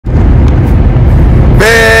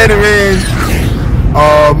veterans,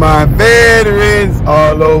 all my veterans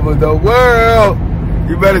all over the world.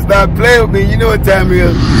 You better stop playing with me. You know what time it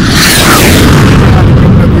is.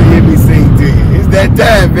 You hear me sing to you. It's that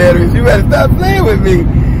time, veterans. You better stop playing with me.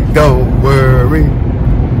 Don't worry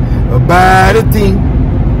about a thing,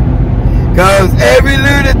 'cause every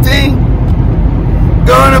little thing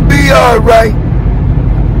gonna be alright.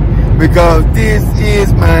 Because this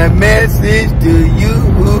is my message to you,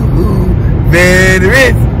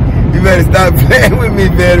 veterans. You better stop playing with me,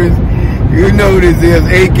 veterans. You know this is,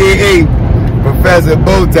 a.k.a. Professor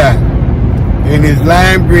Bowtie in his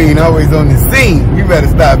lime green, always on the scene. You better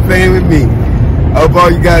stop playing with me. I hope all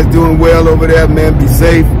you guys doing well over there, man. Be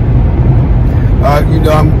safe. You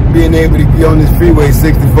know, I'm being able to be on this freeway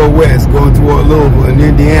 64 West going toward Louisville in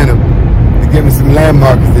Indiana to give me some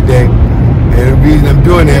landmarks today. And the reason I'm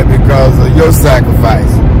doing that because of your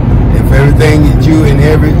sacrifice and for everything that you and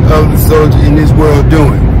every other soldier in this world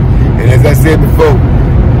doing. And as I said before,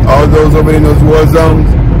 all those over in those war zones,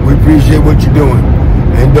 we appreciate what you're doing.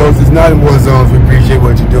 And those that's not in war zones, we appreciate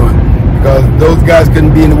what you're doing. Because those guys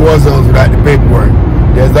couldn't be in the war zones without the paperwork.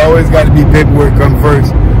 There's always got to be paperwork come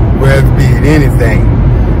first, whether it be anything.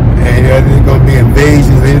 And there's going to be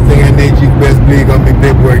invasions, anything in nature, you best believe going to be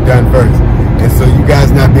paperwork done first. And so you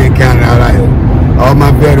guys not being counted out either. All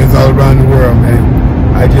my veterans all around the world, man.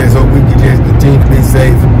 I just hope we can just continue to be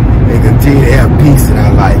safe and continue to have peace in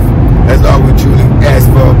our life. That's all we truly ask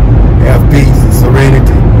for. Have peace and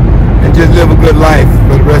serenity. And just live a good life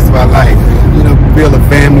for the rest of our life. You know, build a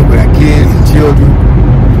family with our kids and children.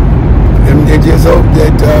 And just hope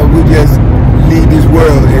that we just leave this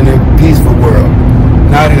world in a peaceful world,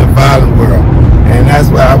 not in a violent world. And that's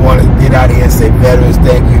why I want to get out of here and say, veterans,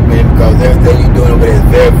 thank you, man, because everything you're doing over there is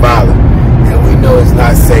very violent. And we know it's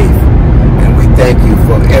not safe. And we thank you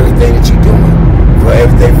for everything that you're doing, for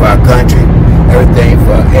everything for our country, everything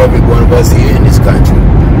for every one of us here in this country.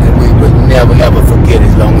 And we will never, ever forget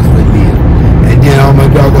as long as we live. And then all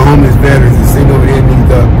my doggone homeless veterans are sitting over there in these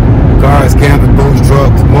cars, campers, boats,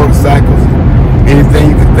 trucks, motorcycles,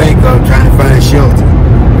 anything you can think of, trying to find shelter.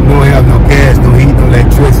 We don't have no gas, no heat, no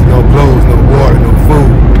electricity, no clothes, no water, no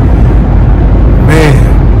food. Man,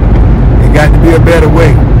 it got to be a better way.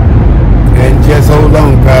 And just hold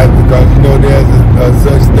on, guys, because you know there's a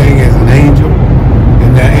such thing as an angel,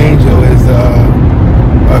 and that angel is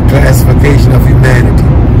a classification of humanity.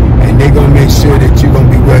 And they're going to make sure that you're going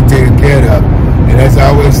to be well taken care of. And as I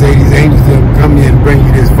always say, these angels don't come here and bring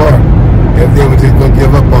you this far if they were just going to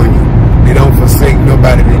give up on you. They don't forsake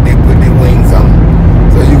nobody that they put their wings on.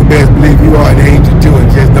 So you can best believe you are an angel too and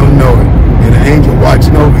just don't know it. And an angel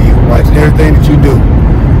watching over you, watching everything that you do.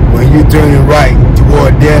 When you turning right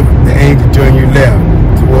toward death, the angel turn you left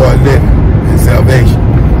toward living and salvation.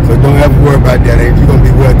 So don't ever worry about that, angel. You're going to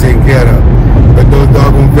be well taken care of. But those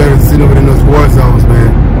doggone veterans sitting over in those war zones,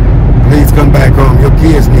 man, please come back home. Your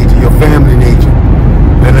kids need you. Your family needs you.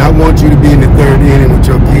 And I want you to be in the third inning with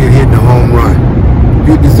your kid hitting a home run.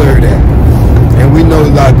 You deserve that. And we know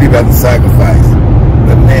a lot of people have to sacrifice.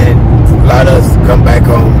 But man, a lot of us come back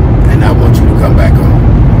home, and I want you to come back home.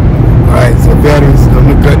 Alright, so veterans, I'm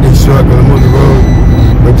going to cut this short because I'm on the road.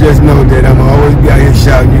 But just know that I'm going to always be out here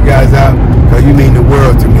shouting you guys out because you mean the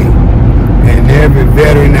world to me. And every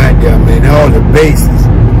veteran out there, man, all the bases,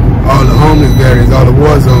 all the homeless veterans, all the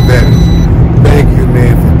war zone veterans, thank you,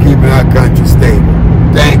 man, for keeping our country stable.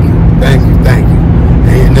 Thank you, thank you, thank you.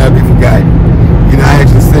 And you'll never be forgotten. You know, I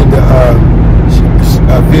actually sent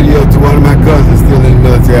a video to one of my cousins still in the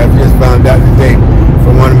military. I just found out today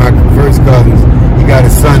from one of my first cousins. He got a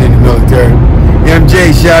son in the military.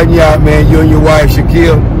 MJ, shouting you out, man. You and your wife,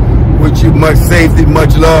 Shaquille, wish you much safety,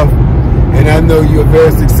 much love. And I know you're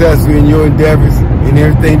very successful in your endeavors and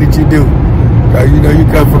everything that you do. You know, you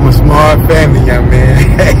come from a smart family, young man.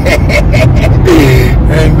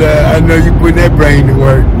 And I know you putting that brain to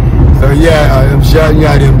work. So yeah, I'm shouting you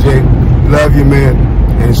out, MJ. Love you, man.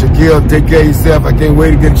 And Shaquille, take care of yourself. I can't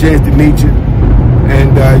wait to get a chance to meet you.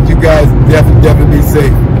 And you guys definitely be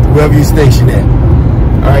safe, wherever you're stationed at.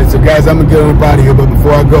 Alright, so guys, I'm going to get on out of here. But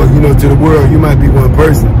before I go, you know, to the world, you might be one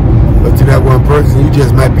person. But to that one person, you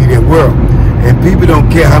just might be their world. And people don't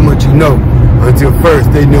care how much you know until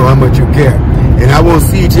first they know how much you care. And I won't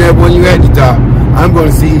see each and every one you at the top. I'm going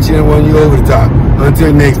to see each and every one you over the top.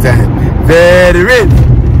 Until next time. Veterans!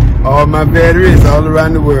 All my veterans all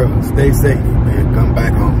around the world, stay safe, man. Come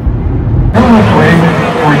back home.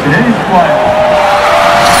 For today's flight.